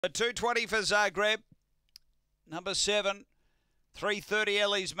The 220 for Zagreb. Number 7. 330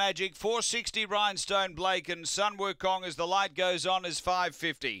 Ellie's Magic. 460 Rhinestone Blake and Sun Wukong as the light goes on is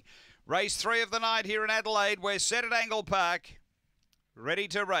 550. Race 3 of the night here in Adelaide. We're set at Angle-Park. Ready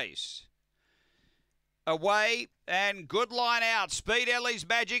to race. Away and good line out. Speed Ellie's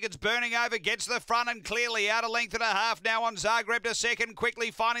Magic. It's burning over. Gets the front and clearly out a length and a half now on Zagreb to second.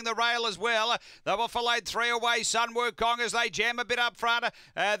 Quickly finding the rail as well. They were followed 3 away. Sun Wukong as they jam a bit up front.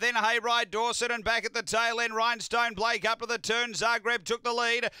 Then Hayride Dawson and back at the tail end. Rhinestone Blake up to the turn. Zagreb took the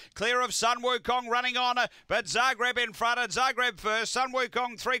lead. Clear of Sun Wukong running on. But Zagreb in front. Zagreb first. Sun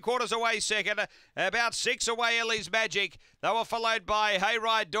Wukong 3/4 away second. About 6 away Ellie's Magic. They were followed by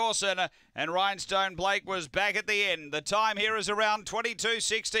Hayride Dawson and Rhinestone Blake was back at the end. The time here is around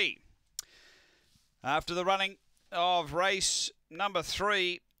 22:60. After the running of race number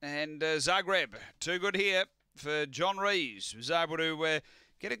 3 and Zagreb. Too good here for John Rees. Was able to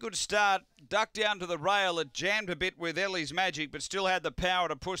get a good start. Ducked down to the rail. It jammed a bit with Ellie's Magic but still had the power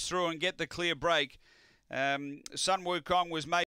to push through and get the clear break. Sun Wukong was made